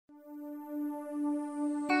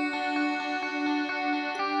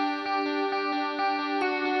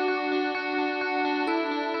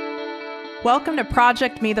Welcome to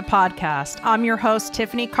ProjectME, the podcast. I'm your host,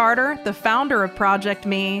 Tiffany Carter, the founder of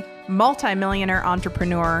ProjectME, multimillionaire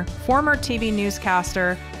entrepreneur, former TV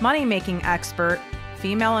newscaster, money-making expert,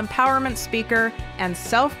 female empowerment speaker, and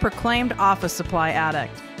self-proclaimed office supply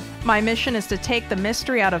addict. My mission is to take the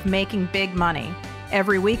mystery out of making big money.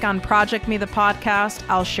 Every week on ProjectME, the podcast,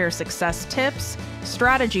 I'll share success tips,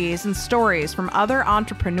 strategies, and stories from other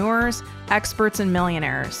entrepreneurs, experts, and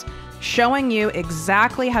millionaires, showing you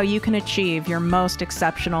exactly how you can achieve your most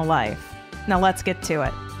exceptional life. Now let's get to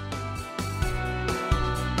it.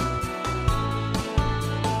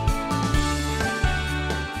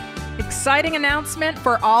 Exciting announcement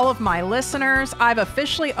for all of my listeners. I've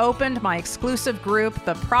officially opened my exclusive group,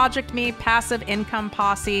 the ProjectME Passive Income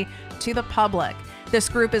Posse, to the public. This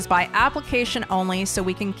group is by application only, so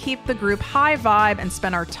we can keep the group high vibe and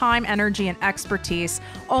spend our time, energy, and expertise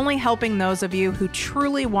only helping those of you who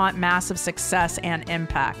truly want massive success and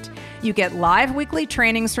impact. You get live weekly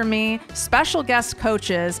trainings from me, special guest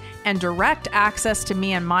coaches, and direct access to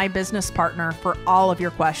me and my business partner for all of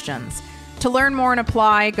your questions. To learn more and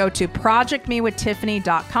apply, go to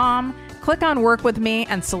projectmewithtiffany.com, click on Work With Me,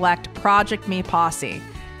 and select ProjectME Posse.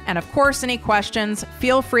 And of course, any questions,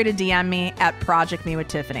 feel free to DM me at ProjectME with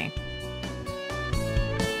Tiffany.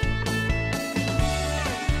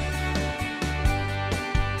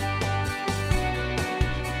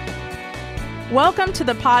 Welcome to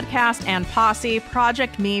the podcast and posse,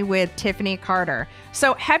 ProjectME with Tiffany Carter.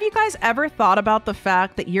 So have you guys ever thought about the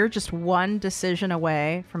fact that you're just one decision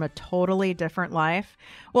away from a totally different life?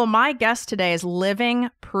 Well, my guest today is living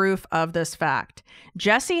proof of this fact.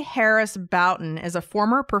 Jessie Harris Bouton is a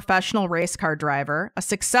former professional race car driver, a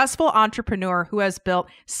successful entrepreneur who has built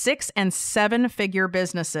 6- and 7-figure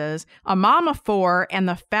businesses, a mom of 4, and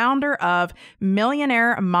the founder of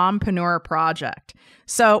Millionaire Mompreneur Project.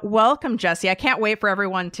 So welcome, Jessie. I can't wait for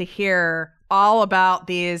everyone to hear all about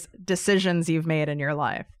these decisions you've made in your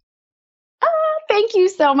life. Thank you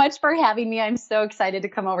so much for having me. I'm so excited to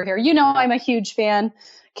come over here. You know, I'm a huge fan.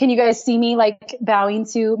 Can you guys see me like bowing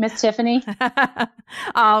to Miss Tiffany?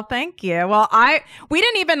 Oh, thank you. Well, we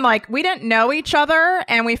didn't know each other,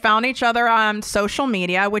 and we found each other on social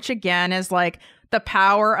media, which again is like the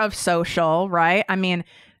power of social, right? I mean,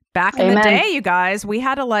 back in the day, you guys, we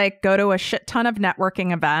had to like go to a shit ton of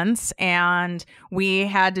networking events, and we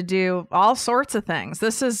had to do all sorts of things.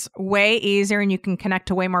 This is way easier, and you can connect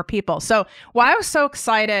to way more people. So why I was so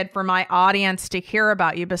excited for my audience to hear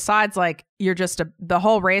about you, besides like you're just the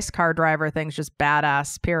whole race car driver thing's just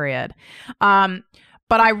badass, period.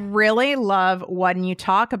 But I really love when you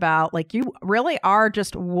talk about like you really are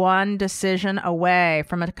just one decision away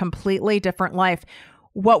from a completely different life.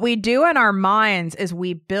 What we do in our minds is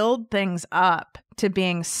we build things up to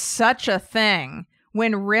being such a thing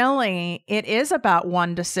when really it is about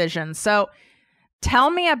one decision. So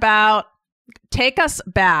take us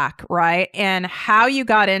back, right? And how you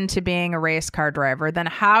got into being a race car driver, then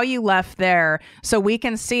how you left there, so we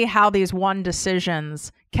can see how these one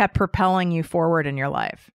decisions kept propelling you forward in your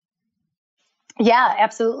life. Yeah,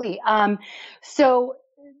 absolutely. So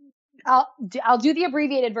I'll do the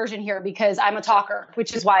abbreviated version here because I'm a talker,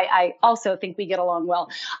 which is why I also think we get along well.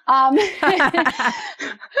 I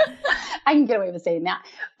can get away with saying that.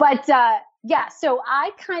 But yeah, so I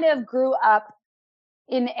kind of grew up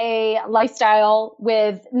in a lifestyle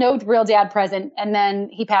with no real dad present. And then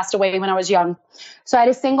he passed away when I was young. So I had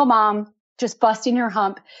a single mom just busting her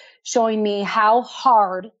hump, showing me how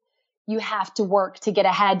hard you have to work to get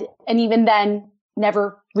ahead. And even then,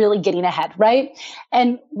 never really getting ahead, right?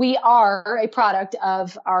 And we are a product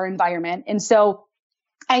of our environment. And so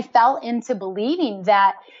I fell into believing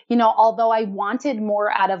that, you know, although I wanted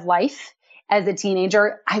more out of life as a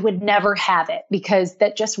teenager, I would never have it because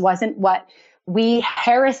that just wasn't what we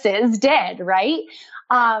Harrises did, right?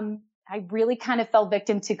 I really kind of fell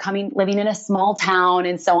victim to living in a small town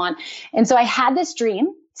and so on. And so I had this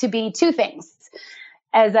dream to be two things.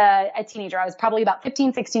 As a teenager, I was probably about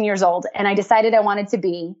 15, 16 years old, and I decided I wanted to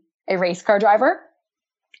be a race car driver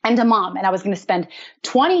and a mom. And I was going to spend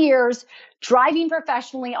 20 years driving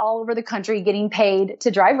professionally all over the country, getting paid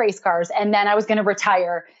to drive race cars. And then I was going to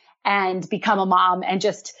retire and become a mom and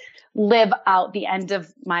just live out the end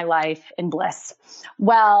of my life in bliss.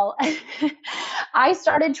 Well, I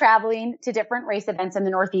started traveling to different race events in the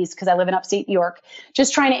Northeast because I live in upstate New York,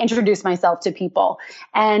 just trying to introduce myself to people.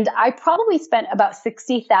 And I probably spent about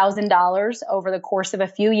 $60,000 over the course of a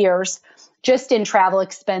few years just in travel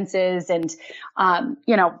expenses and,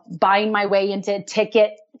 buying my way into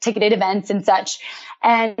ticketed events and such.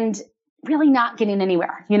 And really not getting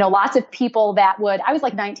anywhere. You know, lots of people I was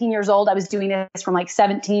like 19 years old. I was doing this from like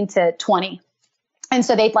 17 to 20. And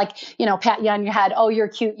so they'd like, pat you on your head. Oh, you're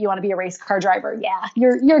cute. You want to be a race car driver. Yeah,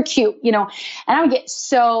 you're cute, And I would get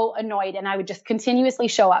so annoyed, and I would just continuously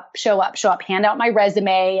show up, hand out my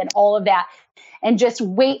resume and all of that, and just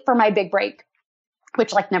wait for my big break,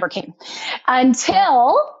 which like never came,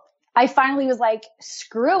 until I finally was like,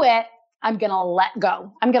 screw it. I'm going to let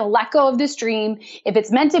go. I'm going to let go of this dream. If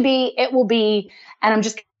it's meant to be, it will be. And I'm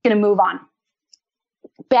just going to move on.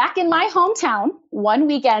 Back in my hometown, one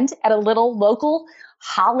weekend at a little local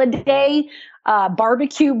holiday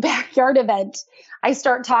barbecue backyard event, I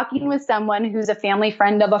start talking with someone who's a family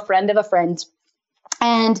friend of a friend of a friend.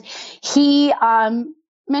 And he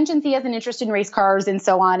mentions he has an interest in race cars and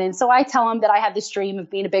so on. And so I tell him that I have this dream of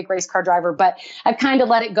being a big race car driver, but I've kind of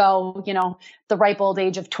let it go, the ripe old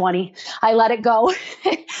age of 20. I let it go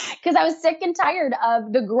because I was sick and tired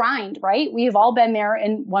of the grind, right? We've all been there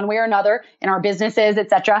in one way or another in our businesses,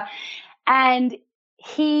 etc. And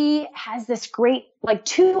he has this great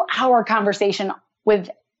 2-hour conversation with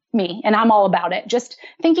me, and I'm all about it, just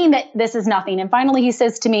thinking that this is nothing. And finally he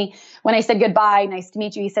says to me, when I said goodbye, nice to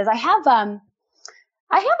meet you, he says, I have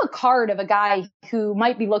a card of a guy who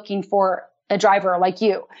might be looking for a driver like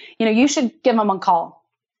you. You should give him a call.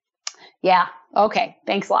 Yeah. Okay.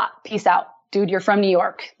 Thanks a lot. Peace out. Dude, you're from New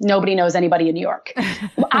York. Nobody knows anybody in New York.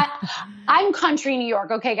 I'm country New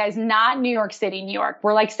York. Okay, guys, not New York City, New York.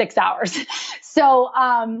 We're like 6 hours. So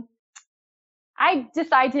I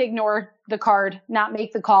decide to ignore the card, not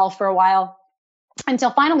make the call for a while,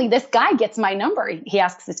 until finally this guy gets my number. He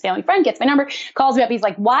asks his family friend, gets my number, calls me up. He's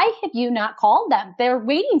like, why have you not called them? They're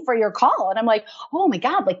waiting for your call. And I'm like, oh my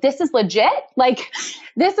God, this is legit.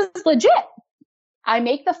 This is legit. I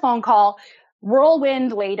make the phone call.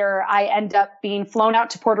 Whirlwind later, I end up being flown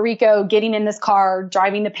out to Puerto Rico, getting in this car,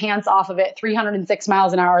 driving the pants off of it, 306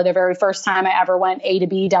 miles an hour, the very first time I ever went A to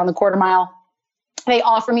B down the quarter mile. They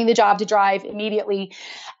offer me the job to drive immediately.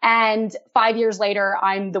 And 5 years later,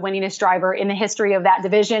 I'm the winningest driver in the history of that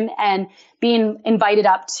division and being invited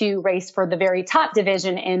up to race for the very top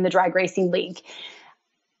division in the drag racing league.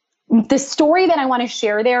 The story that I want to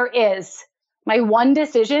share there is my one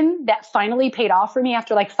decision that finally paid off for me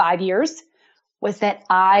after 5 years was that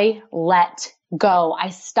I let go. I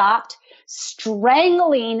stopped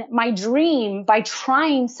strangling my dream by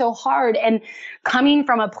trying so hard and coming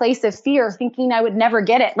from a place of fear, thinking I would never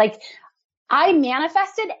get it. I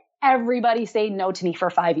manifested everybody saying no to me for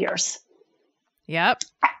 5 years. Yep.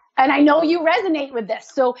 And I know you resonate with this.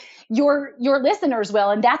 So your listeners will,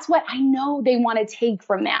 and that's what I know they want to take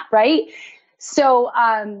from that. Right. So,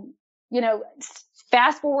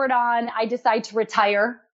 fast forward on, I decide to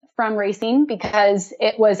retire from racing because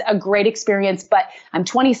it was a great experience, but I'm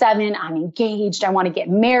 27, I'm engaged, I want to get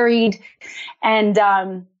married. And,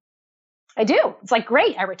 I do. It's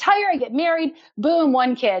great. I retire, I get married, boom,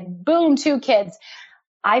 1 kid, boom, 2 kids.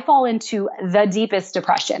 I fall into the deepest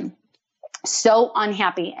depression. So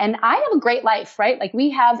unhappy. And I have a great life, right?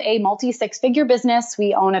 We have a multi-6-figure business.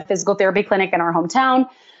 We own a physical therapy clinic in our hometown.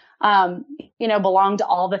 Belong to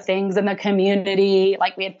all the things in the community.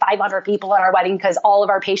 We had 500 people at our wedding because all of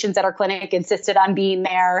our patients at our clinic insisted on being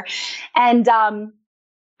there. And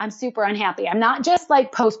I'm super unhappy. I'm not just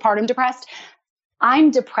postpartum depressed.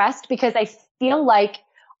 I'm depressed because I feel like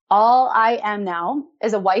all I am now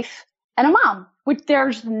is a wife and a mom, which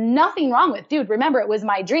there's nothing wrong with. Dude, remember, it was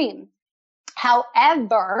my dream.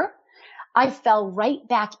 However, I fell right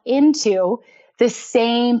back into the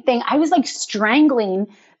same thing. I was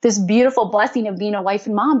strangling this beautiful blessing of being a wife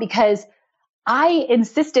and mom because I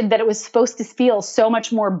insisted that it was supposed to feel so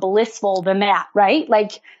much more blissful than that, right?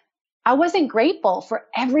 I wasn't grateful for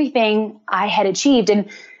everything I had achieved. And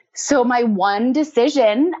so my one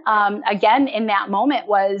decision, again, in that moment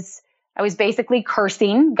was I was basically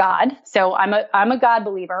cursing God. So I'm a God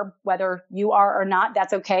believer, whether you are or not,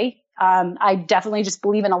 that's okay. I definitely just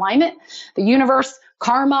believe in alignment, the universe,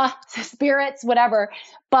 karma, spirits, whatever.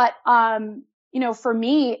 But, for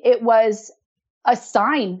me, it was a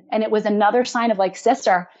sign, and it was another sign of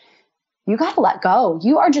sister, you got to let go.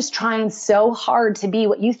 You are just trying so hard to be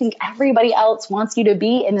what you think everybody else wants you to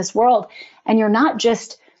be in this world. And you're not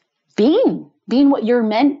just being what you're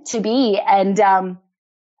meant to be. And,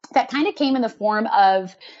 that kind of came in the form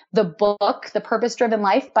of the book, The Purpose-Driven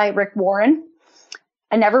Life by Rick Warren.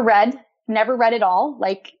 I never read it all.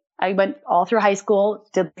 I went all through high school,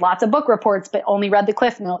 did lots of book reports, but only read the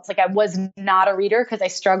Cliff Notes. I was not a reader because I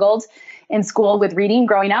struggled in school with reading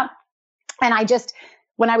growing up. And I just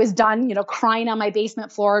when I was done, crying on my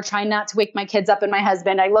basement floor, trying not to wake my kids up and my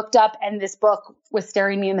husband, I looked up and this book was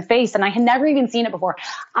staring me in the face, and I had never even seen it before.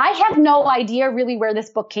 I have no idea really where this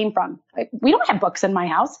book came from. We don't have books in my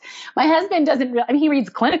house. My husband doesn't he reads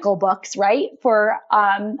clinical books, right, for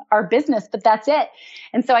our business, but that's it.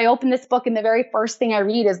 And so I opened this book, and the very first thing I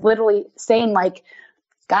read is literally saying, like,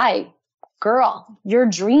 guy, girl, your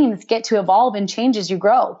dreams get to evolve and change as you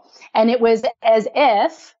grow. And it was as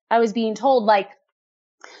if I was being told, like,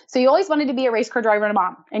 so you always wanted to be a race car driver and a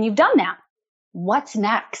mom, and you've done that. What's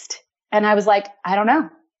next? And I was like, I don't know.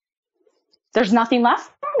 There's nothing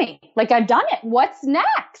left for me. Like, I've done it. What's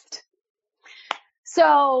next?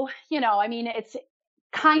 So, it's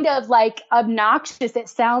kind of like obnoxious. It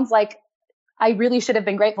sounds like I really should have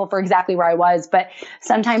been grateful for exactly where I was, but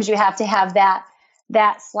sometimes you have to have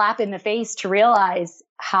that slap in the face to realize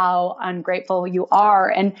how ungrateful you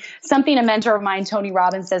are. And something a mentor of mine, Tony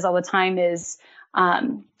Robbins, says all the time is,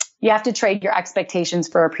 you have to trade your expectations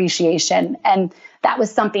for appreciation. And that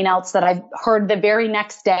was something else that I heard the very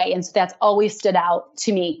next day. And so that's always stood out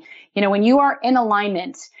to me. When you are in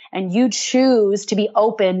alignment and you choose to be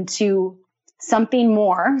open to something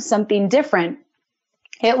more, something different,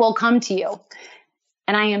 it will come to you.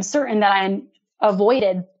 And I am certain that I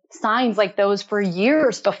avoided signs like those for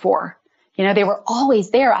years before. They were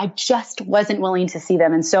always there. I just wasn't willing to see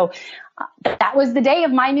them. And so that was the day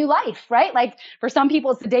of my new life, right? Like, for some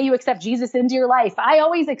people, it's the day you accept Jesus into your life. I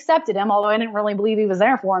always accepted him, although I didn't really believe he was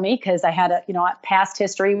there for me because I had a past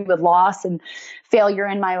history with loss and failure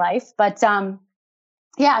in my life. But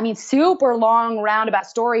super long roundabout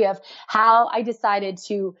story of how I decided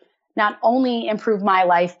to not only improve my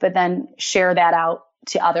life, but then share that out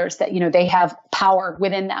to others, that, they have power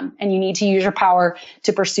within them, and you need to use your power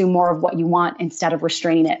to pursue more of what you want instead of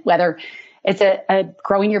restraining it, whether it's a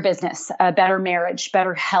growing your business, a better marriage,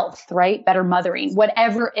 better health, right? Better mothering,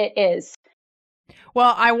 whatever it is.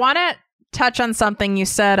 Well, I want to touch on something you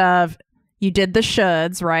said of, you did the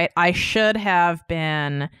shoulds, right? I should have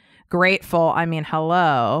been grateful. I mean,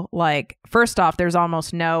 hello. Like, first off, there's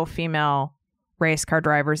almost no female race car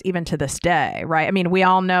drivers even to this day, right? I mean, we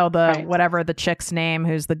all know whatever the chick's name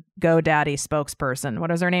who's the GoDaddy spokesperson. What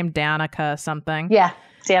is her name? Danica something. Yeah.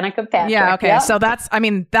 Danica Patrick. Yeah. Okay. Yep. So that's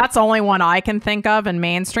the only one I can think of in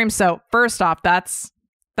mainstream. So first off, that's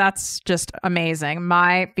just amazing.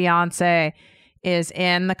 My fiance is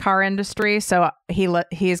in the car industry, so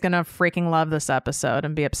he's gonna freaking love this episode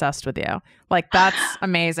and be obsessed with you. Like, that's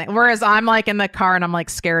amazing. Whereas I'm like in the car and I'm like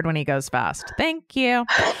scared when he goes fast. Thank you.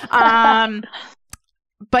 But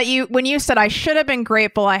when you said I should have been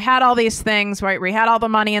grateful, I had all these things, right? We had all the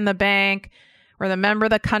money in the bank. We're the member of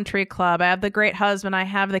the country club. I have the great husband. I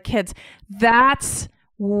have the kids. That's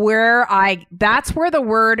where the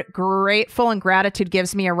word grateful and gratitude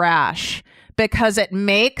gives me a rash, because it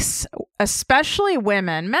makes, especially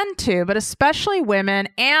women, men too, but especially women,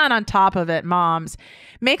 and on top of it, moms,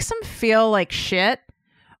 makes them feel like shit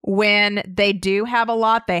when they do have a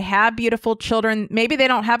lot. They have beautiful children. Maybe they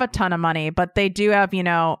don't have a ton of money, but they do have,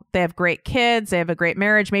 they have great kids. They have a great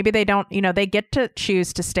marriage. Maybe they don't, they get to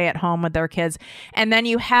choose to stay at home with their kids. And then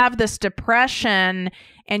you have this depression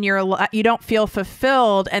and you don't feel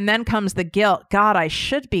fulfilled. And then comes the guilt. God, I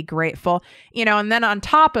should be grateful, and then on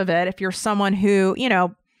top of it, if you're someone who,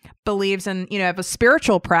 believes in, have a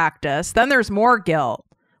spiritual practice, then there's more guilt.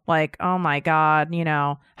 Like, oh my God,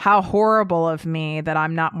 how horrible of me that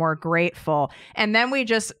I'm not more grateful. And then we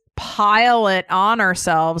just pile it on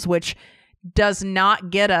ourselves, which does not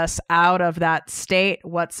get us out of that state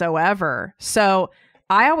whatsoever. So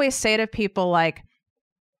I always say to people, like,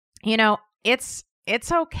 it's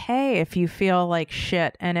okay if you feel like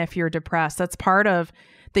shit and if you're depressed. That's part of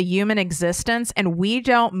the human existence, and we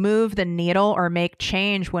don't move the needle or make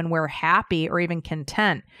change when we're happy or even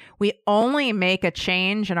content. We only make a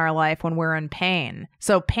change in our life when we're in pain.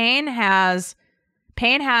 So pain has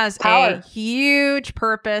power. A huge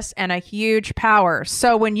purpose and a huge power.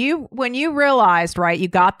 So when you realized, right, you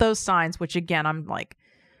got those signs, which again, I'm like,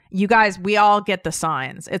 you guys, we all get the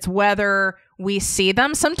signs. It's whether we see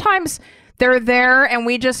them. Sometimes they're there and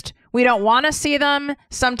we don't want to see them.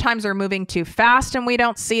 Sometimes they're moving too fast and we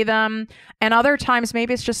don't see them. And other times,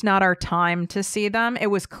 maybe it's just not our time to see them. It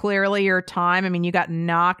was clearly your time. I mean, you got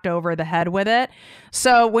knocked over the head with it.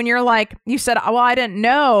 So when you're like, you said, well, I didn't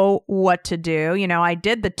know what to do. I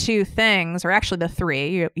did the two things, or actually the three.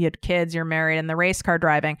 You had kids, you're married, and the race car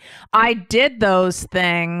driving. I did those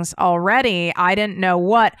things already. I didn't know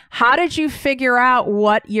what. How did you figure out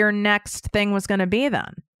what your next thing was going to be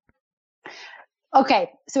then?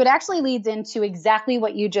 Okay. So it actually leads into exactly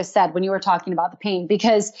what you just said when you were talking about the pain,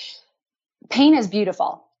 because pain is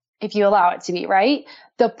beautiful. if you allow it to be, right?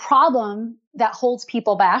 The problem that holds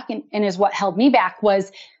people back and is what held me back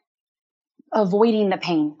was avoiding the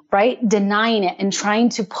pain, right? Denying it and trying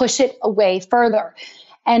to push it away further.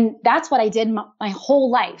 And that's what I did my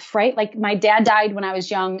whole life, right? Like my dad died when I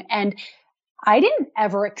was young and I didn't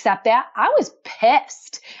ever accept that. I was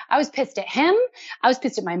pissed. I was pissed at him. I was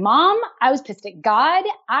pissed at my mom. I was pissed at God.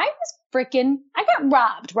 I got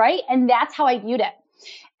robbed, right? And that's how I viewed it.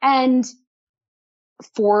 And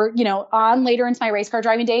for, on later into my race car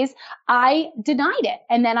driving days, I denied it.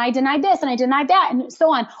 And then I denied this and I denied that and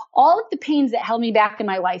so on. All of the pains that held me back in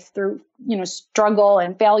my life through, struggle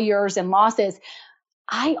and failures and losses,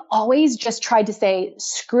 I always just tried to say,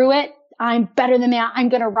 screw it. I'm better than that. I'm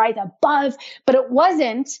going to rise above. But it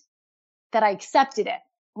wasn't that I accepted it.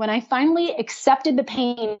 When I finally accepted the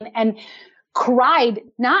pain and cried,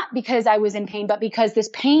 not because I was in pain, but because this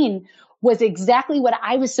pain was exactly what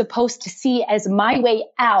I was supposed to see as my way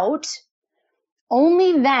out,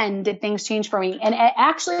 only then did things change for me. And it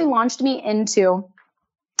actually launched me into,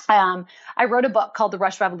 I wrote a book called The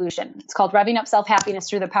Rush Revolution. It's called Revving Up Self-Happiness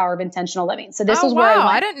Through the Power of Intentional Living. So this is where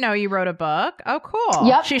I didn't know you wrote a book. Oh, cool.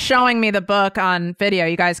 Yep. She's showing me the book on video.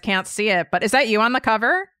 You guys can't see it, but is that you on the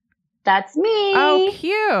cover? That's me. Oh,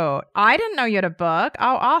 cute. I didn't know you had a book.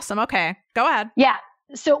 Oh, awesome. Okay, go ahead. Yeah.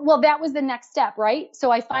 So, that was the next step, right?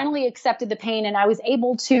 So I finally accepted the pain and I was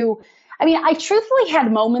able to, I truthfully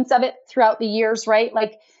had moments of it throughout the years, right?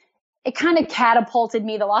 Like it kind of catapulted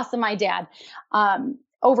me, the loss of my dad,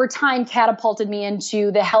 over time catapulted me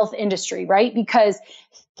into the health industry, right? Because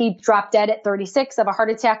he dropped dead at 36 of a heart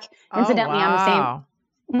attack. Incidentally, wow.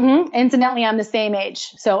 I'm the same. Incidentally, I'm the same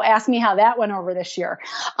age. So ask me how that went over this year.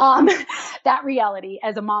 That reality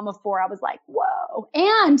as a mom of 4, I was like, whoa.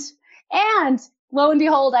 And lo and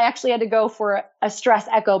behold, I actually had to go for a stress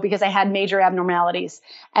echo because I had major abnormalities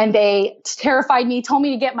and they terrified me, told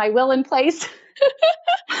me to get my will in place.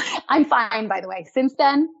 I'm fine, by the way. Since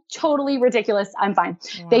then, totally ridiculous. I'm fine.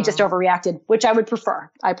 Wow. They just overreacted, which I would prefer.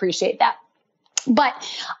 I appreciate that. But,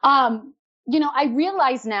 I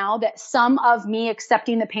realize now that some of me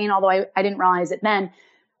accepting the pain, although I didn't realize it then,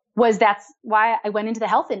 that's why I went into the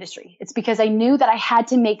health industry. It's because I knew that I had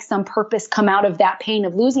to make some purpose come out of that pain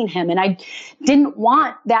of losing him. And I didn't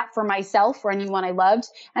want that for myself or anyone I loved.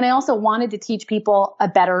 And I also wanted to teach people a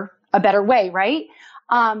better way, right?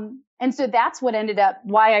 And so that's what ended up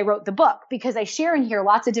why I wrote the book, because I share in here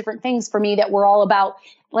lots of different things for me that were all about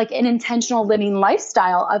like an intentional living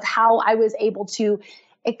lifestyle of how I was able to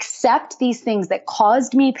accept these things that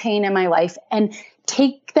caused me pain in my life and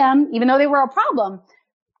take them, even though they were a problem,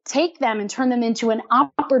 take them and turn them into an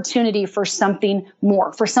opportunity for something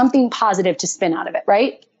more, for something positive to spin out of it,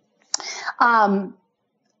 right? And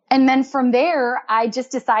then from there, I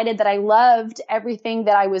just decided that I loved everything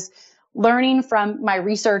that I was learning from my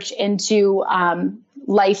research into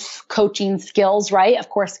life coaching skills, right? Of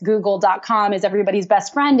course, Google.com is everybody's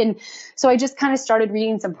best friend. And so I just kind of started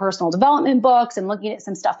reading some personal development books and looking at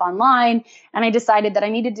some stuff online. And I decided that I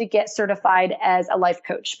needed to get certified as a life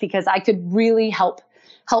coach because I could really help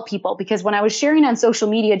people. Because when I was sharing on social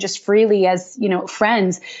media just freely as,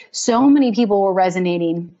 friends, so many people were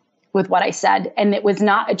resonating with what I said. And it was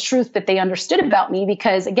not a truth that they understood about me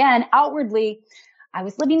because, again, outwardly, I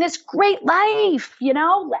was living this great life,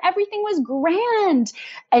 everything was grand.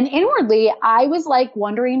 And inwardly, I was like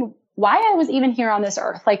wondering why I was even here on this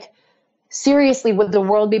earth. Like, seriously, would the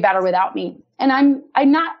world be better without me? And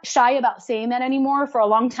I'm not shy about saying that anymore. For a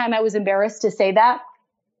long time, I was embarrassed to say that.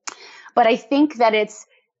 But I think that it's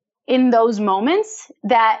in those moments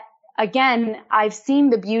that, again, I've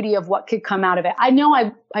seen the beauty of what could come out of it. I know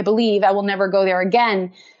I believe I will never go there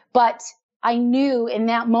again, but I knew in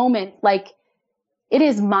that moment, like, it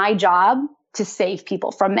is my job to save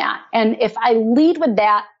people from that. And if I lead with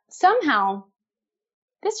that, somehow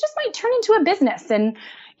this just might turn into a business and,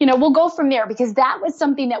 we'll go from there because that was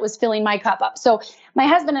something that was filling my cup up. So my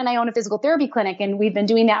husband and I own a physical therapy clinic and we've been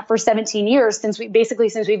doing that for 17 years since we've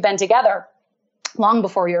been together, long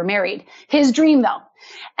before we were married. His dream though.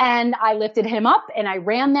 And I lifted him up and I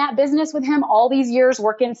ran that business with him all these years,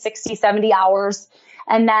 working 60, 70 hours.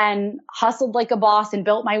 And then hustled like a boss and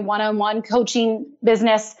built my one-on-one coaching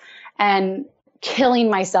business and killing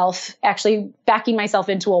myself, actually backing myself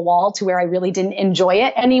into a wall to where I really didn't enjoy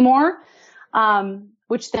it anymore,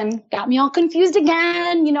 which then got me all confused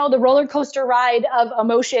again, the roller coaster ride of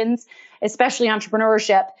emotions, especially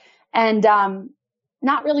entrepreneurship, and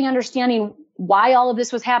not really understanding why all of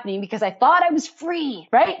this was happening because I thought I was free,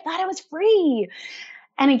 right? I thought I was free.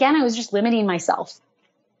 And again, I was just limiting myself.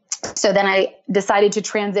 So then I decided to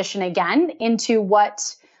transition again into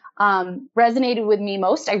what resonated with me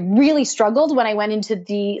most. I really struggled when I went into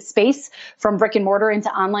the space from brick and mortar into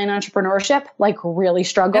online entrepreneurship, like really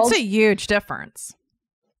struggled. It's a huge difference.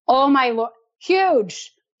 Oh my Lord.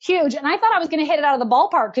 Huge. And I thought I was going to hit it out of the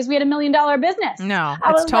ballpark because we had $1 million business. No,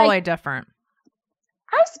 it's totally different.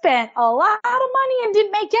 I spent a lot of money and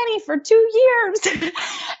didn't make any for 2 years.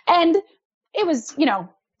 And it was,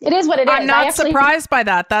 it is what it is. I'm not surprised by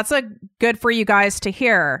that. That's good for you guys to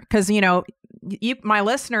hear because, my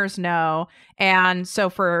listeners know. And so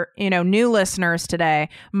for, new listeners today,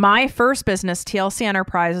 my first business, TLC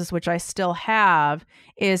Enterprises, which I still have,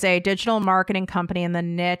 is a digital marketing company in the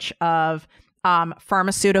niche of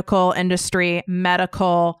pharmaceutical industry,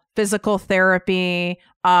 medical, physical therapy,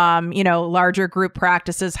 larger group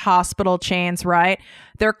practices, hospital chains, right?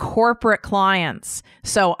 They're corporate clients.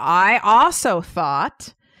 So I also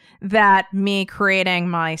thought that me creating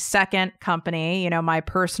my second company, my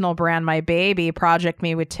personal brand, my baby,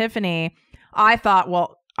 ProjectME with Tiffany, I thought,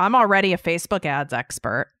 well, I'm already a Facebook ads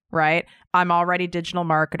expert, right? I'm already digital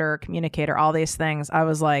marketer, communicator, all these things. I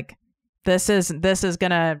was like, this is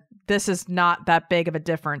not that big of a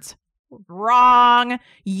difference. Wrong.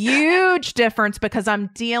 Huge difference because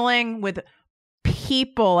I'm dealing with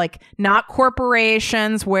people, like not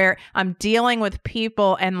corporations, where I'm dealing with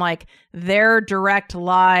people and like their direct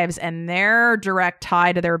lives and their direct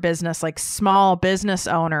tie to their business, like small business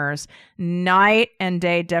owners, night and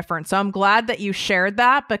day difference. So I'm glad that you shared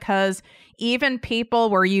that because even people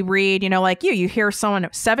where you read, like you hear someone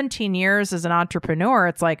 17 years as an entrepreneur,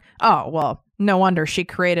 it's like, oh, well, no wonder she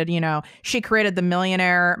created the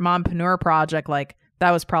Millionaire Mompreneur Project. Like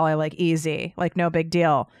that was probably like easy, like no big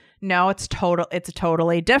deal. No, it's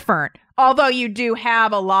totally different. Although you do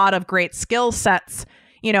have a lot of great skill sets,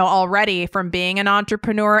 already from being an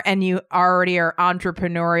entrepreneur, and you already are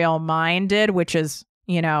entrepreneurial minded, which is,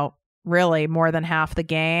 really more than half the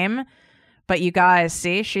game. But you guys,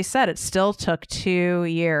 see, she said it still took 2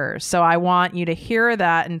 years. So I want you to hear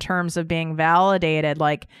that in terms of being validated.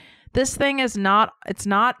 Like this thing is not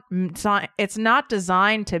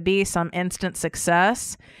designed to be some instant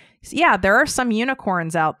success. Yeah, there are some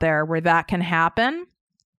unicorns out there where that can happen,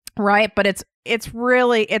 right? But it's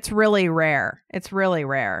really rare. It's really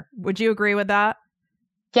rare. Would you agree with that?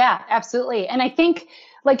 Yeah, absolutely. And I think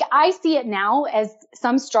I see it now as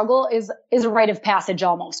some struggle is a rite of passage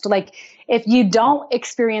almost. Like if you don't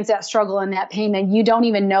experience that struggle and that pain, then you don't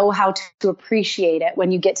even know how to appreciate it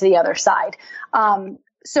when you get to the other side.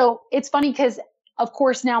 So it's funny because of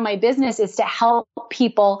course now my business is to help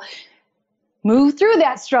people move through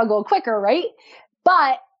that struggle quicker, right?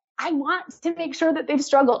 But I want to make sure that they've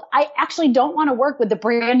struggled. I actually don't want to work with the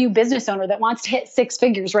brand new business owner that wants to hit 6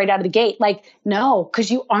 figures right out of the gate. Like, no,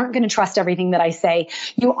 because you aren't going to trust everything that I say.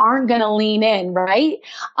 You aren't going to lean in, right?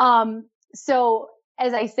 So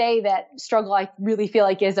as I say that struggle, I really feel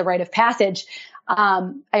like is a rite of passage.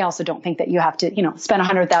 I also don't think that you have to, spend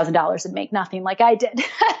 $100,000 and make nothing like I did.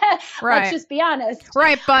 Right. Let's just be honest.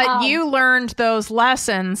 Right. But you learned those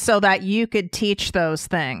lessons so that you could teach those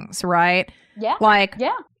things, right? Yeah.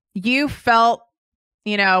 Yeah. You felt,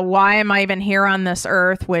 why am I even here on this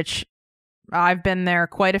earth? Which I've been there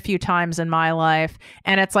quite a few times in my life.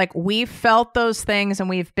 And it's like, we felt those things and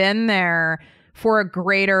we've been there for a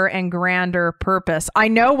greater and grander purpose. I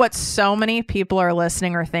know what so many people are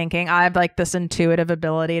listening or thinking. I have like this intuitive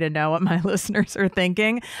ability to know what my listeners are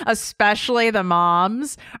thinking, especially the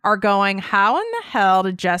moms are going, how in the hell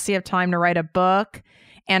did Jessie have time to write a book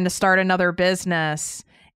and to start another business?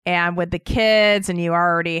 And with the kids, and you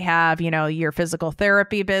already have, your physical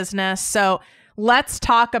therapy business. So let's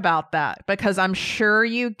talk about that because I'm sure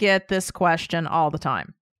you get this question all the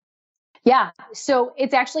time. Yeah. So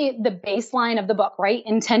it's actually the baseline of the book, right?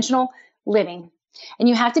 Intentional living. And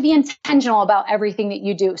you have to be intentional about everything that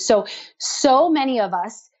you do. So many of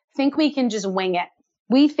us think we can just wing it.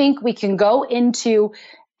 We think we can go into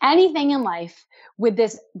anything in life with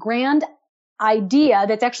this grand idea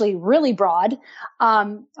that's actually really broad.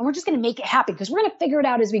 And we're just going to make it happen because we're going to figure it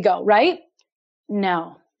out as we go, right?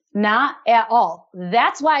 No, not at all.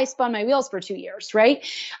 That's why I spun my wheels for 2 years, right?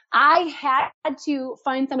 I had to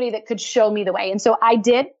find somebody that could show me the way. And so I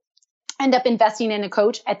did end up investing in a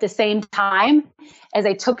coach at the same time as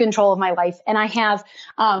I took control of my life. And I have,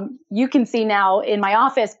 you can see now in my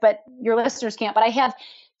office, but your listeners can't, but I have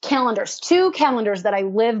calendars, 2 calendars that I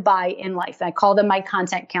live by in life. I call them my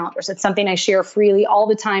content calendars. It's something I share freely all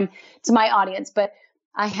the time to my audience. But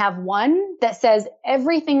I have one that says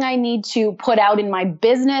everything I need to put out in my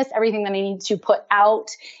business, everything that I need to put out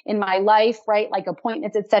in my life, right? Like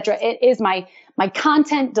appointments, etc. It is my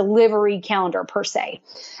content delivery calendar per se.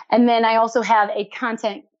 And then I also have a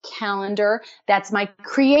content calendar. That's my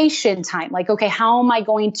creation time. Like, okay, how am I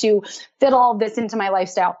going to fit all of this into my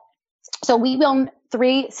lifestyle? So we own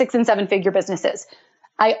 3, 6, and 7-figure businesses.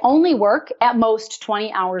 I only work at most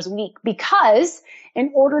 20 hours a week because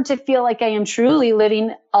in order to feel like I am truly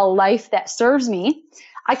living a life that serves me,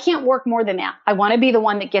 I can't work more than that. I want to be the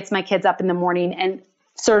one that gets my kids up in the morning and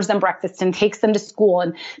serves them breakfast and takes them to school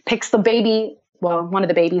and picks the baby, well, one of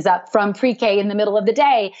the babies up from pre-K in the middle of the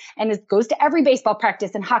day and goes to every baseball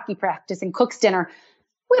practice and hockey practice and cooks dinner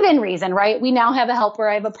within reason, right? We now have a helper.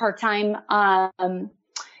 I have a part-time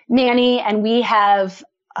nanny, and we have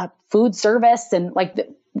a food service, and like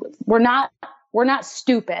we're not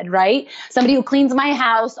stupid, right? Somebody who cleans my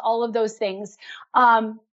house, all of those things.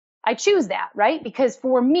 I choose that, right? Because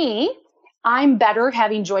for me, I'm better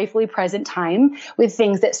having joyfully present time with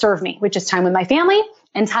things that serve me, which is time with my family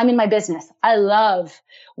and time in my business. I love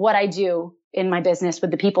what I do in my business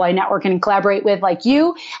with the people I network and collaborate with, like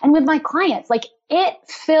you, and with my clients. Like, it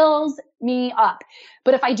fills me up.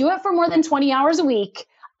 But if I do it for more than 20 hours a week,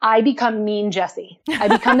 I become mean Jessie. I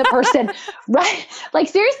become the person, right? Like,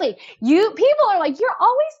 seriously, people are like, you're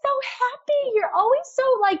always so happy. You're always so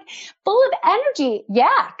like full of energy.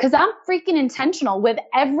 Yeah, because I'm freaking intentional with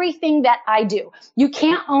everything that I do. You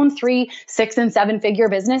can't own 3, 6, and 7-figure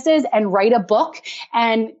businesses and write a book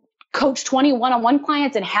and coach 20 one-on-one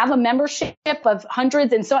clients and have a membership of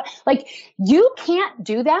hundreds. And so, like, you can't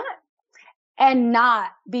do that and not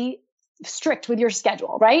be strict with your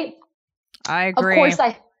schedule, right? I agree. Of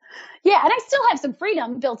course, yeah, and I still have some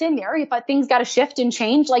freedom built in there. If things got to shift and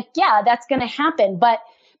change, like, yeah, that's going to happen. But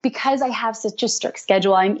because I have such a strict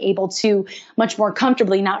schedule, I'm able to much more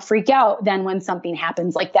comfortably not freak out than when something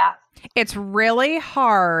happens like that. It's really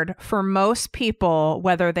hard for most people,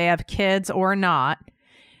 whether they have kids or not,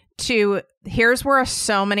 here's where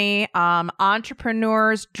so many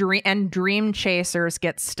entrepreneurs and dream chasers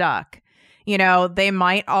get stuck. You know, they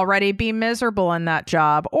might already be miserable in that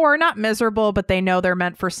job, or not miserable, but they know they're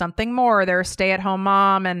meant for something more. They're a stay-at-home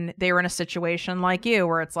mom, and they were in a situation like you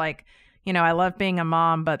where it's like, you know, I love being a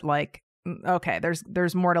mom, but like, okay,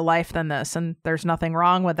 there's more to life than this, and there's nothing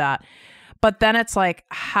wrong with that. But then it's like,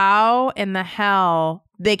 how in the hell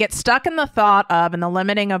they get stuck in the thought of, and the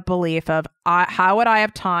limiting of belief of, how would I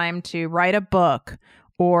have time to write a book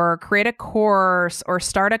or create a course or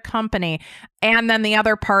start a company? And then the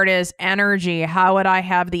other part is energy. How would I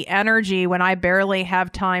have the energy when I barely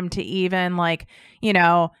have time to even, like, you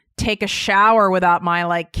know, take a shower without my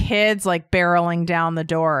like kids like barreling down the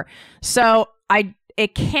door? So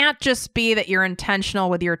it can't just be that you're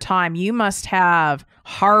intentional with your time. You must have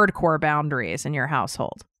hardcore boundaries in your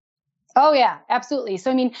household. Oh yeah, absolutely.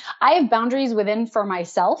 So, I mean, I have boundaries within for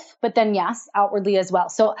myself, but then yes, outwardly as well.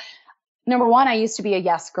 So number one, I used to be a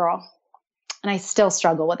yes girl, and I still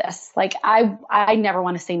struggle with this. Like, I never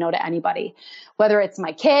want to say no to anybody, whether it's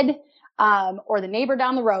my kid or the neighbor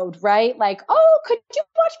down the road, right? Like, oh, could you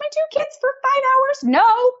watch my 2 kids for 5 hours?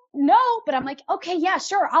 No. But I'm like, okay, yeah,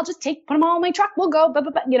 sure. I'll just put them all in my truck. We'll go.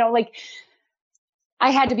 But you know, like,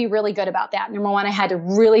 I had to be really good about that. Number one, I had to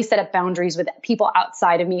really set up boundaries with people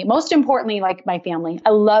outside of me. Most importantly, like my family.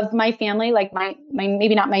 I love my family, like my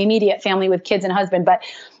maybe not my immediate family with kids and husband, but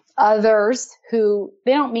others who,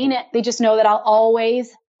 they don't mean it. They just know that I'll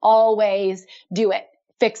always do it,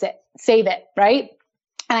 fix it, save it, right?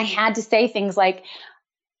 And I had to say things like,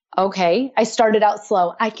 okay, I started out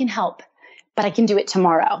slow. I can help, but I can do it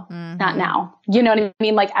tomorrow, not now. You know what I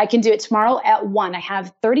mean? Like, I can do it tomorrow at 1. I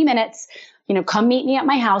have 30 minutes, you know, come meet me at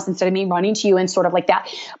my house instead of me running to you, and sort of like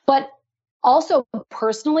that. But also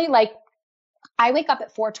personally, like, I wake up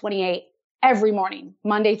at 4:28 every morning,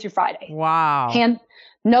 Monday through Friday. Wow.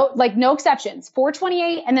 No exceptions.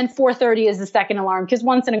 4:28, and then 4:30 is the second alarm, because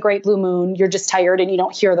once in a great blue moon, you're just tired and you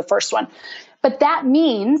don't hear the first one. But that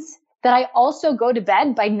means that I also go to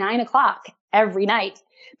bed by 9 o'clock every night,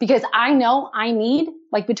 because I know I need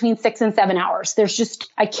like between 6 and 7 hours.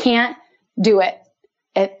 I can't do it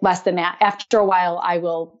at less than that. After a while, I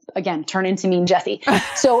will again turn into mean Jessie.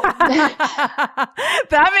 So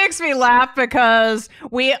that makes me laugh, because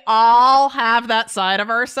we all have that side of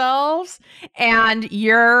ourselves, and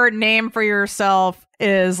your name for yourself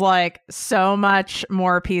is like so much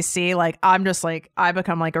more PC. Like, I'm just like, I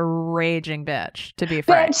become like a raging bitch, to be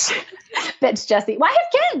frank. Bitch Jessie. Well, I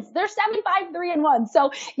have kids. They're 7, 5, 3, and 1.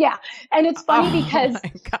 So yeah. And it's funny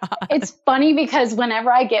because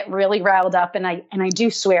whenever I get really riled up, and I do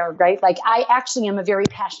swear, right? Like, I actually am a very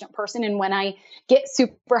passionate person. And when I get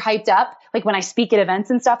super hyped up, like when I speak at events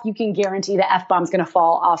and stuff, you can guarantee the F-bomb's going to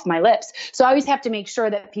fall off my lips. So I always have to make sure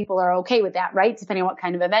that people are okay with that, right? Depending on what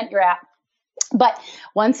kind of event you're at. But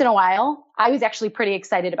once in a while, I was actually pretty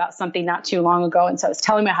excited about something not too long ago. And so I was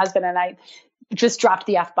telling my husband, and I just dropped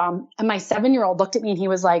the F-bomb. And my 7-year-old looked at me and he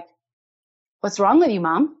was like, "What's wrong with you,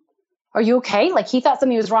 Mom? Are you okay?" Like, he thought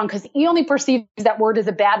something was wrong because he only perceives that word as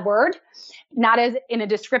a bad word, not as in a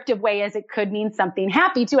descriptive way as it could mean something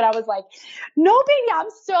happy too. And I was like, "No, baby, I'm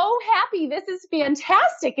so happy. This is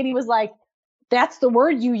fantastic." And he was like, "That's the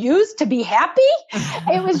word you use to be happy?"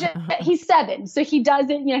 It was just, he's 7. So he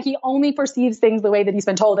doesn't, he only perceives things the way that he's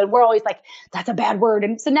been told. And we're always like, "That's a bad word."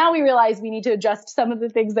 And so now we realize we need to adjust some of the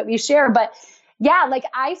things that we share. But yeah, like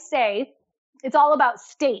I say, it's all about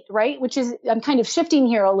state, right? Which is, I'm kind of shifting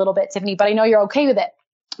here a little bit, Tiffany, but I know you're okay with it.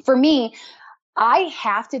 For me, I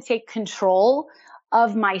have to take control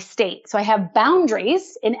of my state. So I have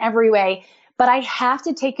boundaries in every way, but I have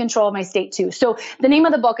to take control of my state too. So the name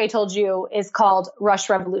of the book I told you is called Rush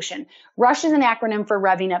Revolution. Rush is an acronym for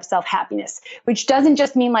revving up self-happiness, which doesn't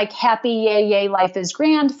just mean like happy, yay, yay, life is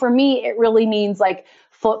grand. For me, it really means like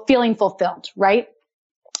feeling fulfilled, right?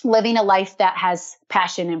 Living a life that has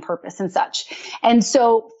passion and purpose and such. And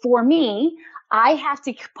so for me, I have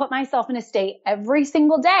to put myself in a state every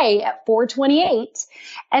single day at 4:28,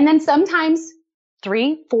 and then sometimes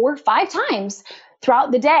 3, 4, 5 times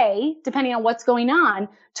throughout the day, depending on what's going on,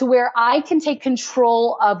 to where I can take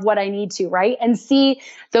control of what I need to, right? And see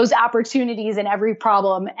those opportunities in every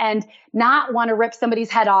problem and not want to rip somebody's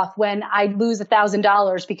head off when I lose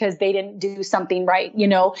 $1,000 because they didn't do something right,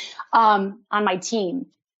 on my team.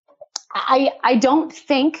 I don't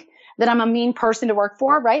think that I'm a mean person to work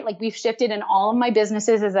for, right? Like, we've shifted in all of my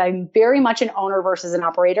businesses as I'm very much an owner versus an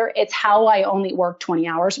operator. It's how I only work 20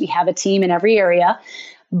 hours. We have a team in every area.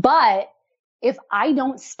 But if I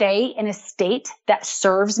don't stay in a state that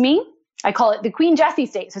serves me, I call it the Queen Jessie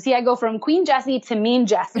state. So see, I go from Queen Jessie to mean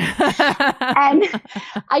Jessie. And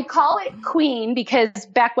I call it Queen because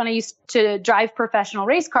back when I used to drive professional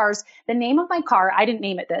race cars, the name of my car, I didn't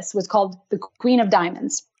name it this, was called the Queen of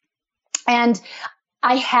Diamonds. And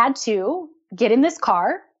I had to get in this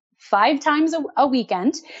car 5 times a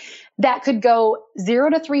weekend that could go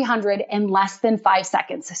 0 to 300 in less than 5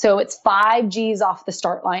 seconds. So it's 5 Gs off the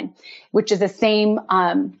start line, which is the same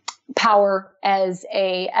power as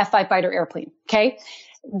a F-5 fighter airplane. Okay.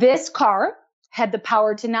 This car had the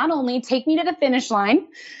power to not only take me to the finish line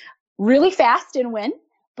really fast and win,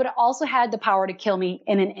 but it also had the power to kill me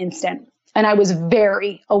in an instant. And I was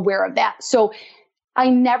very aware of that. So I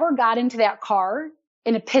never got into that car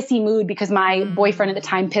in a pissy mood because my boyfriend at the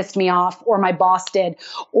time pissed me off, or my boss did,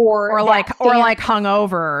 or like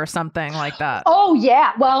hungover or something like that. Oh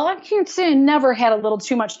yeah. Well, I can't say I never had a little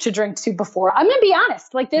too much to drink to before. I'm going to be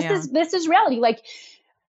honest. Like, this is reality. Like,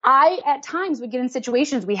 I at times would get in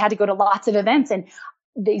situations, we had to go to lots of events, and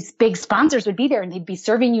these big sponsors would be there and they'd be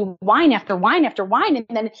serving you wine after wine after wine. And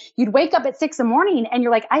then you'd wake up at 6 a.m. and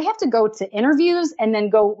you're like, I have to go to interviews and then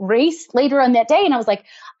go race later on that day. And I was like,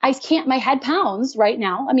 I can't, my head pounds right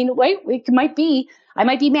now. I mean, wait, I might be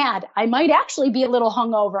mad. I might actually be a little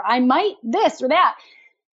hungover. I might this or that.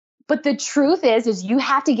 But the truth is you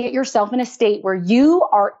have to get yourself in a state where you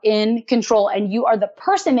are in control and you are the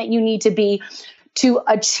person that you need to be to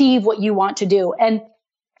achieve what you want to do. And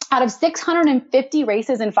out of 650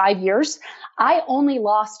 races in 5 years, I only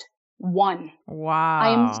lost 1.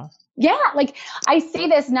 Wow. Like, I say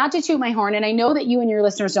this not to toot my horn, and I know that you and your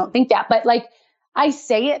listeners don't think that, but like, I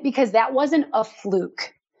say it because that wasn't a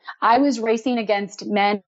fluke. I was racing against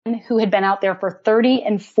men who had been out there for 30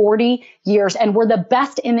 and 40 years and were the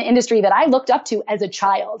best in the industry that I looked up to as a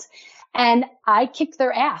child. And I kicked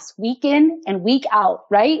their ass week in and week out,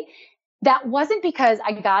 right? That wasn't because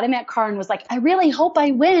I got in that car and was like, I really hope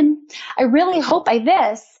I win. I really hope I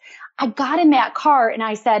this. I got in that car and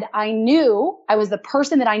I said, I knew I was the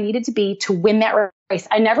person that I needed to be to win that race.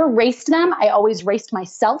 I never raced them. I always raced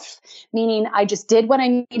myself, meaning I just did what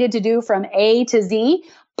I needed to do from A to Z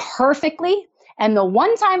perfectly. And the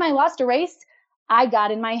one time I lost a race, I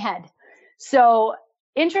got in my head. So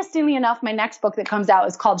interestingly enough, my next book that comes out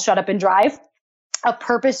is called Shut Up and Drive. A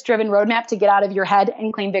purpose-driven roadmap to get out of your head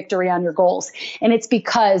and claim victory on your goals. And it's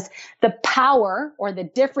because the power or the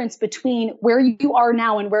difference between where you are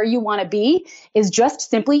now and where you want to be is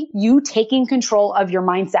just simply you taking control of your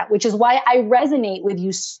mindset, which is why I resonate with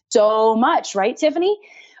you so much, right, Tiffany?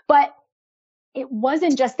 But it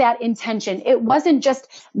wasn't just that intention. It wasn't just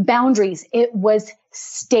boundaries. It was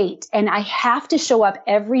state. And I have to show up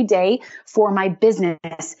every day for my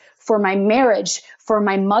business, for my marriage, for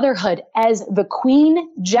my motherhood as the Queen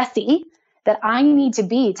Jessie that I need to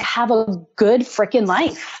be to have a good freaking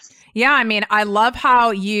life. Yeah, I mean, I love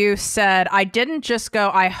how you said, I didn't just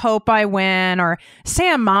go, I hope I win, or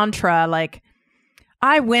say a mantra like,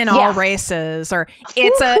 I win all races, or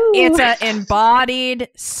it's a embodied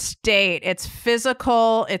state. It's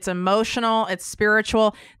physical, it's emotional, it's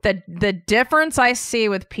spiritual. The difference I see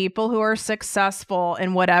with people who are successful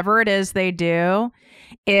in whatever it is they do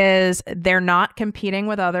is they're not competing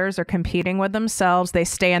with others or competing with themselves. They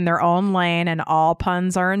stay in their own lane, and all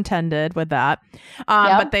puns are intended with that.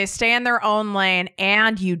 But they stay in their own lane,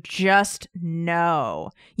 and you just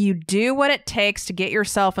know. You do what it takes to get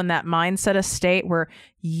yourself in that mindset of state where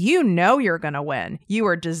you know you're going to win. You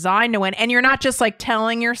are designed to win. And you're not just like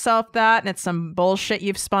telling yourself that and it's some bullshit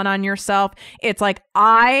you've spun on yourself. It's like,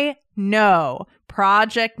 I know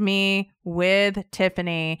ProjectME with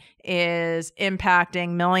Tiffany is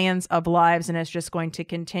impacting millions of lives and is just going to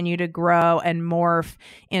continue to grow and morph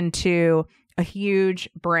into a huge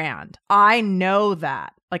brand. I know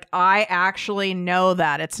that. Like, I actually know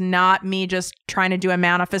that. It's not me just trying to do a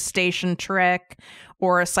manifestation trick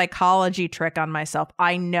or a psychology trick on myself.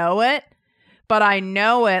 I know it, but I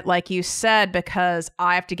know it, like you said, because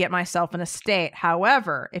I have to get myself in a state.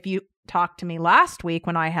 However, if you talked to me last week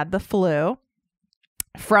when I had the flu,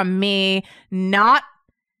 from me not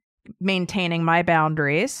maintaining my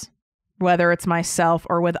boundaries, whether it's myself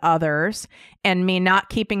or with others, and me not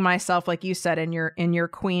keeping myself, like you said, in your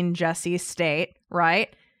Queen Jessie state,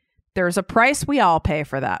 right? There's a price we all pay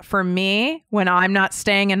for that. For me, when I'm not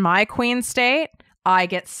staying in my queen state, I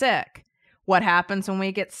get sick. What happens when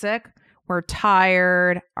we get sick? We're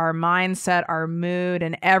tired, our mindset, our mood,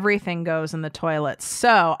 and everything goes in the toilet.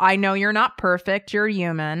 So I know you're not perfect, you're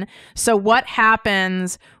human. So what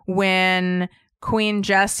happens when Queen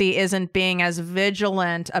Jessie isn't being as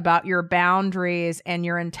vigilant about your boundaries and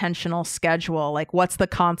your intentional schedule? Like, what's the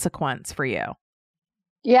consequence for you?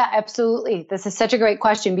 Yeah, absolutely. This is such a great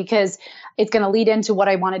question because it's going to lead into what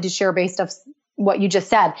I wanted to share based off what you just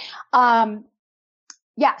said.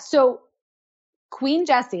 So Queen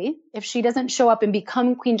Jessie, if she doesn't show up and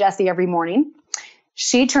become Queen Jessie every morning,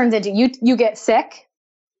 she turns into you get sick.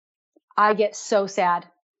 I get so sad.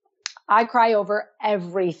 I cry over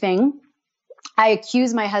everything. I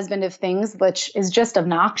accuse my husband of things, which is just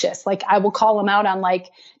obnoxious. Like, I will call him out on like,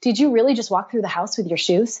 did you really just walk through the house with your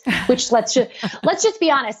shoes? Which let's just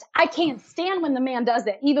be honest. I can't stand when the man does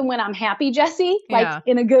it, even when I'm happy, Jessie, like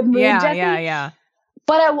in a good mood, Jessie. Yeah.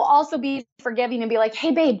 But I will also be forgiving and be like,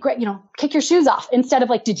 hey, babe, great, kick your shoes off. Instead of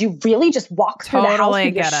like, did you really just walk through the house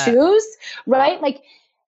with your shoes? Right? Like,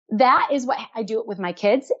 that is what I do it with my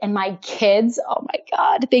kids. And my kids, oh my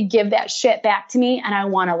God, they give that shit back to me and I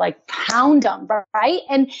want to like pound them. Right.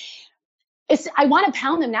 And I want to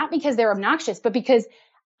pound them not because they're obnoxious, but because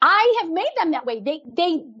I have made them that way.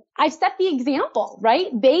 I've set the example, right?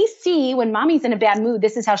 They see when mommy's in a bad mood,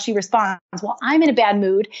 this is how she responds. Well, I'm in a bad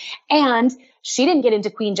mood and she didn't get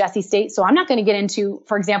into Queen Jessie state. So I'm not going to get into,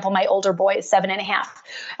 for example, my older boy is 7.5.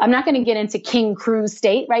 I'm not going to get into King Cruise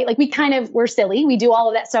state, right? Like we're silly. We do all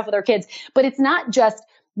of that stuff with our kids, but it's not just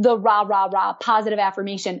the rah, rah, rah positive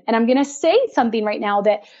affirmation. And I'm going to say something right now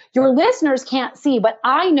that your listeners can't see, but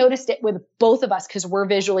I noticed it with both of us because we're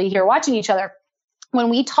visually here watching each other. When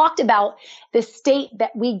we talked about the state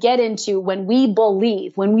that we get into when we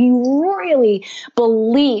really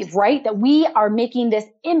believe, right, that we are making this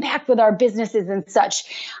impact with our businesses and such,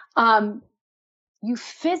 you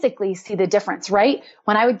physically see the difference, right?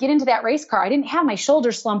 When I would get into that race car, I didn't have my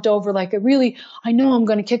shoulders slumped over like I know I'm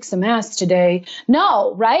going to kick some ass today.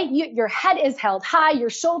 No, right? Your head is held high.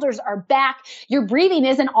 Your shoulders are back. Your breathing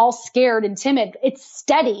isn't all scared and timid. It's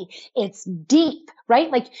steady. It's deep,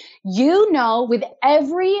 right? Like, with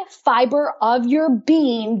every fiber of your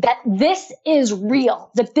being that this is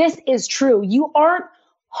real, that this is true. You aren't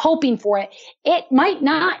hoping for it. It might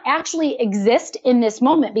not actually exist in this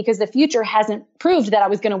moment because the future hasn't proved that I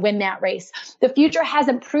was going to win that race. The future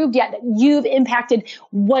hasn't proved yet that you've impacted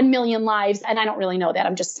 1 million lives. And I don't really know that.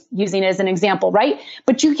 I'm just using it as an example, right?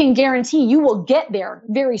 But you can guarantee you will get there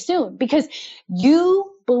very soon because you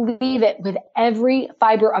believe it with every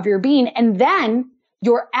fiber of your being. And then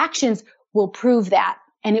your actions will prove that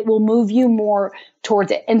and it will move you more towards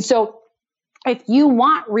it. And so if you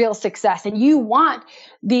want real success and you want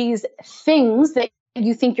these things that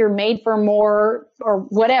you think you're made for more or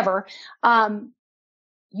whatever,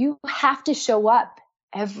 you have to show up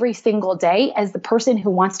every single day as the person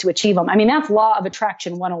who wants to achieve them. I mean, that's law of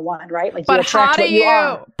attraction 101, right? Like, you attract what you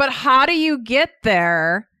are. But how do you get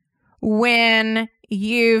there when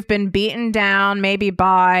you've been beaten down maybe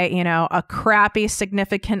by, a crappy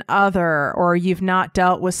significant other, or you've not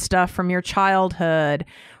dealt with stuff from your childhood,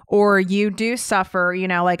 or you do suffer,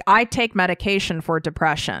 like I take medication for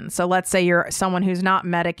depression. So let's say you're someone who's not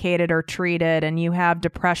medicated or treated and you have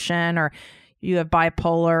depression, or you have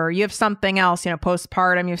bipolar, you have something else,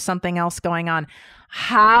 postpartum, you have something else going on.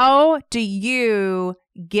 How do you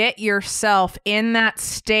get yourself in that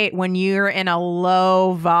state when you're in a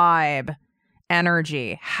low vibe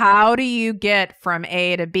energy? How do you get from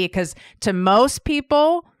A to B? Because to most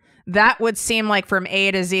people, that would seem like from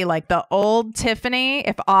A to Z, like the old Tiffany.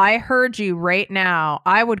 If I heard you right now,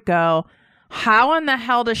 I would go, how in the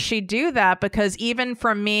hell does she do that? Because even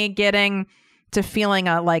from me getting to feeling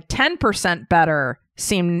like 10% better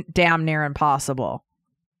seemed damn near impossible.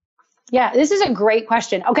 Yeah, this is a great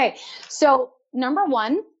question. Okay, so number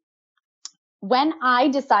one, when I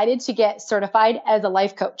decided to get certified as a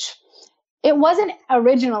life coach, it wasn't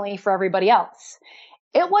originally for everybody else.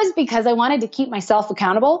 It was because I wanted to keep myself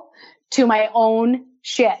accountable to my own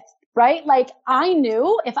shit, right? Like I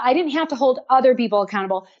knew if I didn't have to hold other people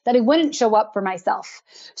accountable, that I wouldn't show up for myself.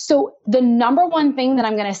 So the number one thing that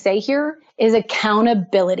I'm going to say here is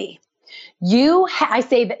accountability. I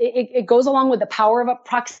say that it goes along with the power of a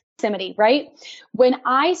proximity, right? When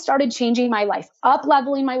I started changing my life,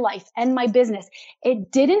 up-leveling my life and my business,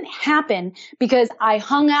 it didn't happen because I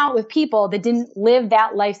hung out with people that didn't live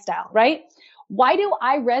that lifestyle, right? Why do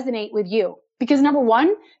I resonate with you? Because number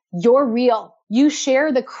one, you're real. You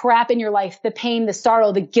share the crap in your life, the pain, the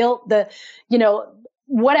sorrow, the guilt,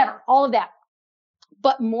 whatever, all of that.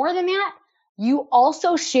 But more than that, you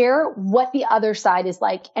also share what the other side is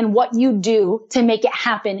like and what you do to make it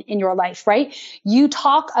happen in your life, right? You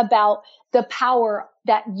talk about the power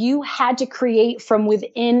that you had to create from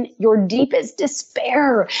within your deepest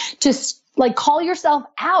despair to like call yourself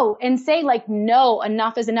out and say like, no,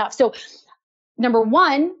 enough is enough. So number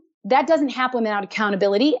one, that doesn't happen without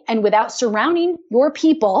accountability and without surrounding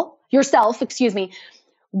yourself,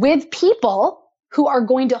 with people who are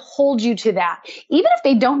going to hold you to that, even if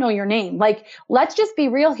they don't know your name. Like, let's just be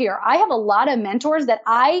real here. I have a lot of mentors that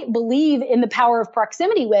I believe in the power of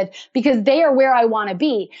proximity with because they are where I want to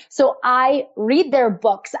be. So I read their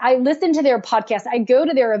books, I listen to their podcasts, I go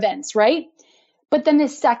to their events, right? But then the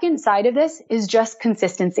second side of this is just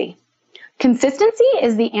consistency. Consistency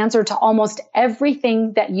is the answer to almost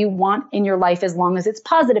everything that you want in your life as long as it's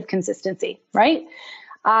positive consistency, right?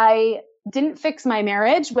 I didn't fix my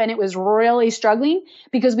marriage when it was really struggling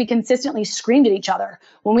because we consistently screamed at each other.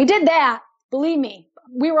 When we did that, believe me,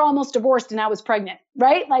 we were almost divorced and I was pregnant,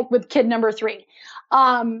 right? Like with kid number 3.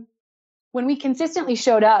 When we consistently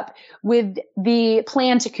showed up with the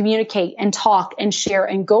plan to communicate and talk and share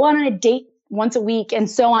and go on a date once a week and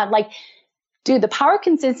so on, like, dude, the power of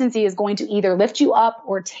consistency is going to either lift you up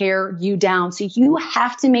or tear you down. So you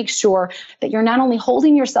have to make sure that you're not only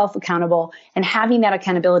holding yourself accountable and having that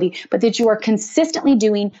accountability, but that you are consistently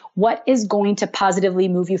doing what is going to positively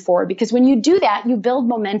move you forward. Because when you do that, you build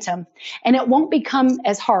momentum and it won't become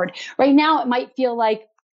as hard. Right now, it might feel like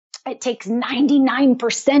it takes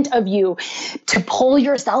 99% of you to pull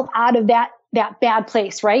yourself out of that bad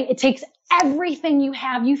place, right? It takes everything you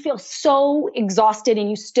have. You feel so exhausted and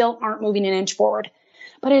you still aren't moving an inch forward.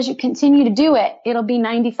 But as you continue to do it, it'll be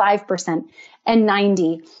 95% and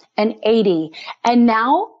 90 and 80. And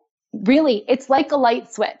now really it's like a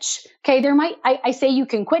light switch. Okay. I say you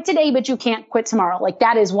can quit today, but you can't quit tomorrow. Like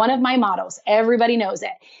that is one of my mottos. Everybody knows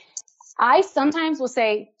it. I sometimes will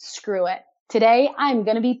say, screw it. Today, I'm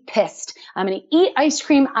going to be pissed. I'm going to eat ice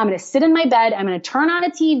cream. I'm going to sit in my bed. I'm going to turn on a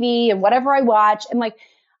TV and whatever I watch. And like,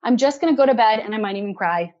 I'm just going to go to bed and I might even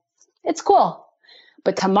cry. It's cool.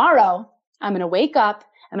 But tomorrow, I'm going to wake up.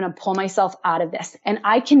 I'm going to pull myself out of this. And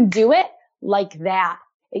I can do it like that.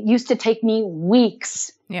 It used to take me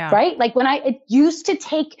weeks, right? Like it used to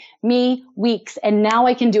take me weeks and now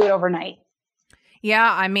I can do it overnight.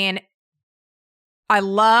 Yeah. I mean, I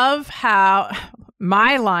love how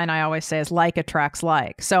my line I always say is like attracts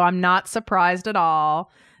like. So I'm not surprised at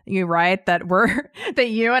all. You're right that that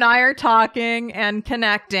you and I are talking and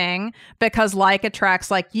connecting because like attracts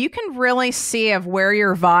like. You can really see of where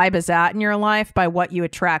your vibe is at in your life by what you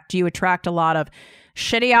attract. You attract a lot of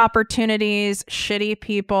shitty opportunities, shitty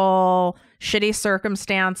people, shitty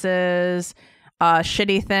circumstances,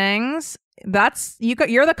 shitty things.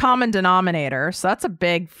 You're the common denominator. So that's a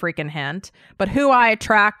big freaking hint. But who I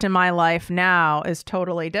attract in my life now is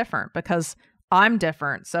totally different because I'm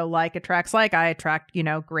different. So like attracts like. I attract,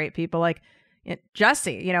 great people like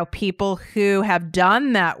Jessie, people who have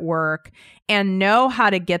done that work and know how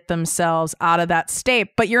to get themselves out of that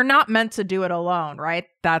state. But you're not meant to do it alone, right?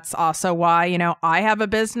 That's also why, I have a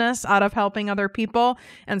business out of helping other people.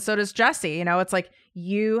 And so does Jessie. It's like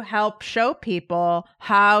you help show people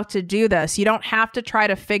how to do this. You don't have to try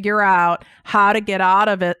to figure out how to get out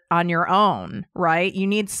of it on your own, right? You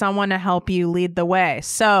need someone to help you lead the way.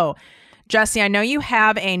 So Jessie, I know you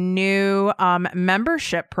have a new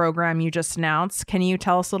membership program you just announced. Can you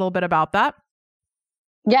tell us a little bit about that?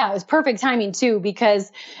 Yeah, it was perfect timing too, because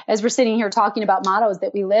as we're sitting here talking about mottos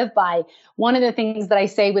that we live by, one of the things that I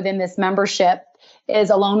say within this membership is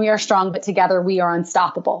alone we are strong, but together we are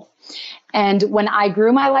unstoppable. And when I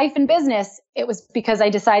grew my life and business, it was because I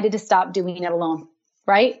decided to stop doing it alone,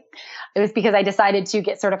 right? It was because I decided to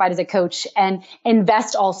get certified as a coach and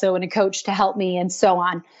invest also in a coach to help me and so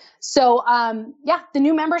on. So, the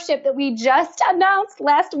new membership that we just announced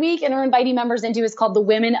last week and are inviting members into is called the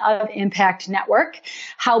Women of Impact Network.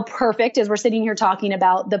 How perfect, as we're sitting here talking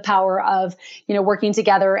about the power of, working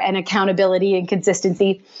together and accountability and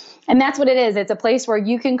consistency. And that's what it is. It's a place where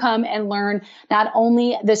you can come and learn not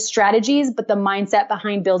only the strategies, but the mindset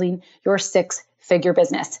behind building your 6-figure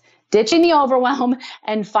business, ditching the overwhelm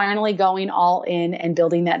and finally going all in and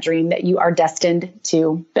building that dream that you are destined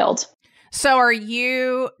to build. So are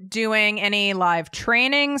you doing any live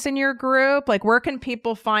trainings in your group? Like, where can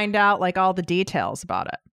people find out like all the details about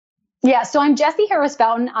it? Yeah. So I'm Jessie Harris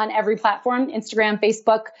Bouton on every platform, Instagram,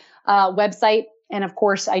 Facebook, website. And of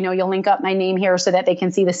course, I know you'll link up my name here so that they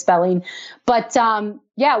can see the spelling. But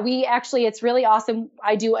it's really awesome.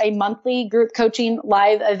 I do a monthly group coaching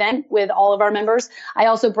live event with all of our members. I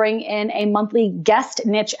also bring in a monthly guest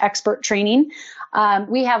niche expert training.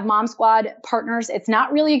 We have Mom Squad partners. It's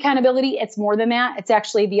not really accountability. It's more than that. It's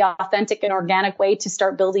actually the authentic and organic way to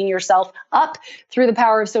start building yourself up through the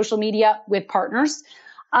power of social media with partners.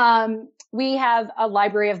 We have a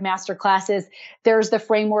library of master classes. There's the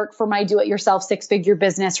framework for my do-it-yourself 6-figure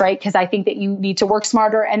business, right? Because I think that you need to work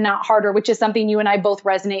smarter and not harder, which is something you and I both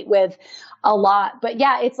resonate with a lot. But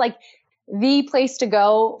yeah, it's like the place to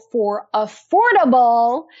go for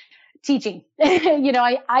affordable teaching.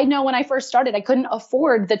 I know when I first started, I couldn't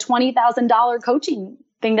afford the $20,000 coaching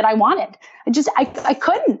thing that I wanted. I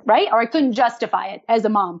couldn't, right? Or I couldn't justify it as a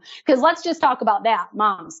mom. Because let's just talk about that,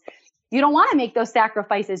 moms. You don't want to make those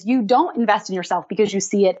sacrifices. You don't invest in yourself because you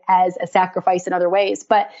see it as a sacrifice in other ways.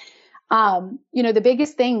 But, the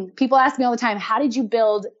biggest thing, people ask me all the time, how did you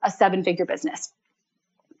build a 7-figure business?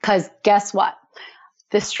 Because guess what?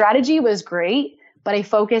 The strategy was great, but I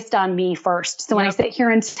focused on me first. So when I sit here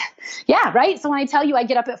and, So when I tell you I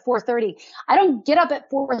get up at 4:30, I don't get up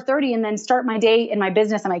at 4:30 and then start my day in my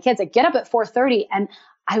business and my kids. I get up at 4:30 and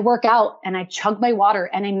I work out and I chug my water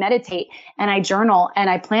and I meditate and I journal and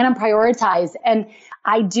I plan and prioritize and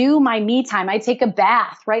I do my me time. I take a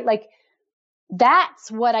bath, right? Like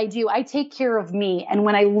that's what I do. I take care of me. And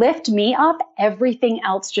when I lift me up, everything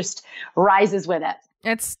else just rises with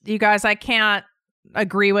it. You guys, I can't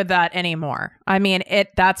agree with that anymore. I mean,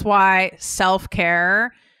 that's why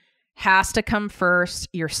self-care has to come first.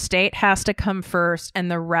 Your state has to come first and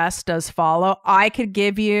the rest does follow. I could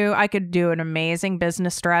do an amazing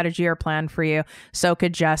business strategy or plan for you. So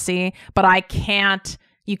could Jessie, but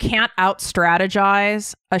you can't out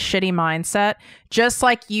strategize a shitty mindset. Just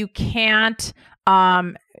like you can't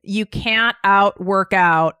out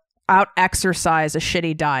exercise a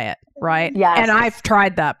shitty diet. Right. Yes. And I've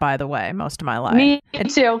tried that, by the way, most of my life. Me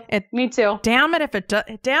too. Me too. Damn it if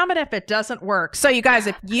it doesn't work. So you guys,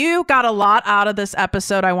 if you got a lot out of this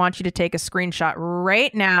episode, I want you to take a screenshot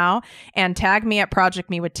right now and tag me at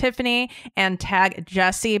ProjectME with Tiffany and tag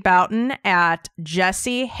Jessie Bouton at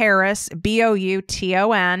Jessie Harris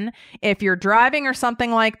Bouton. If you're driving or something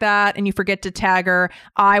like that and you forget to tag her,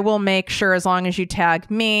 I will make sure, as long as you tag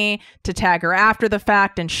me, to tag her after the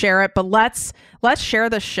fact and share it. But let's share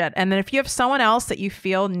this shit. And then if you have someone else that you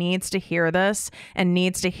feel needs to hear this and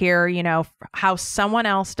needs to hear, how someone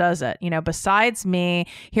else does it, besides me,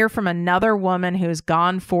 hear from another woman who's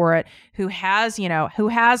gone for it, who has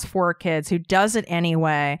 4 kids, who does it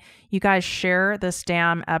anyway. You guys share this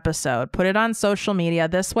damn episode, put it on social media.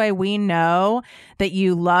 This way we know that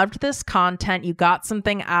you loved this content, you got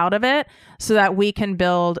something out of it, so that we can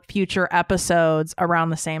build future episodes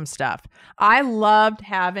around the same stuff. I loved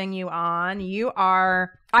having you on.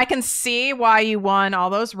 I can see why you won all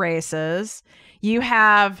those races. You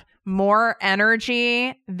have more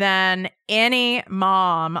energy than any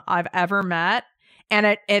mom I've ever met.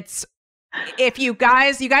 And it's, if you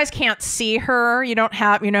guys can't see her, you don't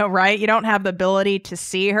have, right? You don't have the ability to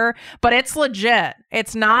see her, but it's legit.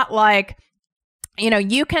 It's not like,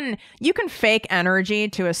 you can fake energy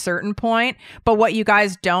to a certain point, but what you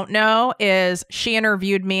guys don't know is she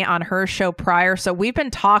interviewed me on her show prior. So we've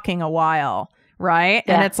been talking a while. Right.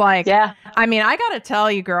 Yeah. And it's like, I mean, I got to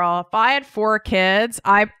tell you, girl, if I had 4 kids,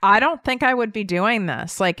 I don't think I would be doing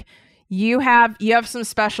this. Like you have some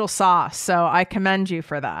special sauce. So I commend you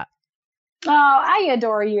for that. Oh, I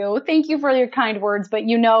adore you. Thank you for your kind words, but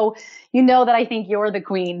you know that I think you're the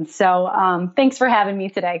queen. So thanks for having me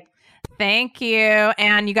today. Thank you.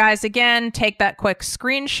 And you guys, again, take that quick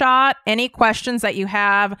screenshot. Any questions that you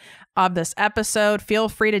have of this episode, feel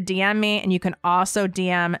free to DM me. And you can also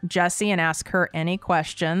DM Jessie and ask her any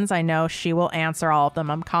questions. I know she will answer all of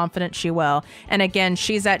them. I'm confident she will. And again,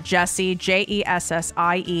 she's at Jessie, Jessie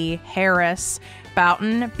Harris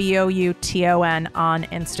Bouton, Bouton on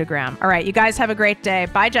Instagram. All right, you guys have a great day.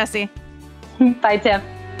 Bye, Jessie. Bye, Tim.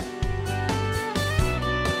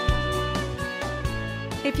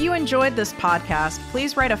 If you enjoyed this podcast,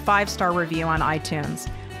 please write a 5-star review on iTunes.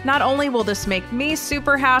 Not only will this make me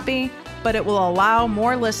super happy, but it will allow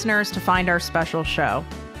more listeners to find our special show.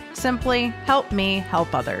 Simply help me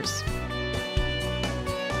help others.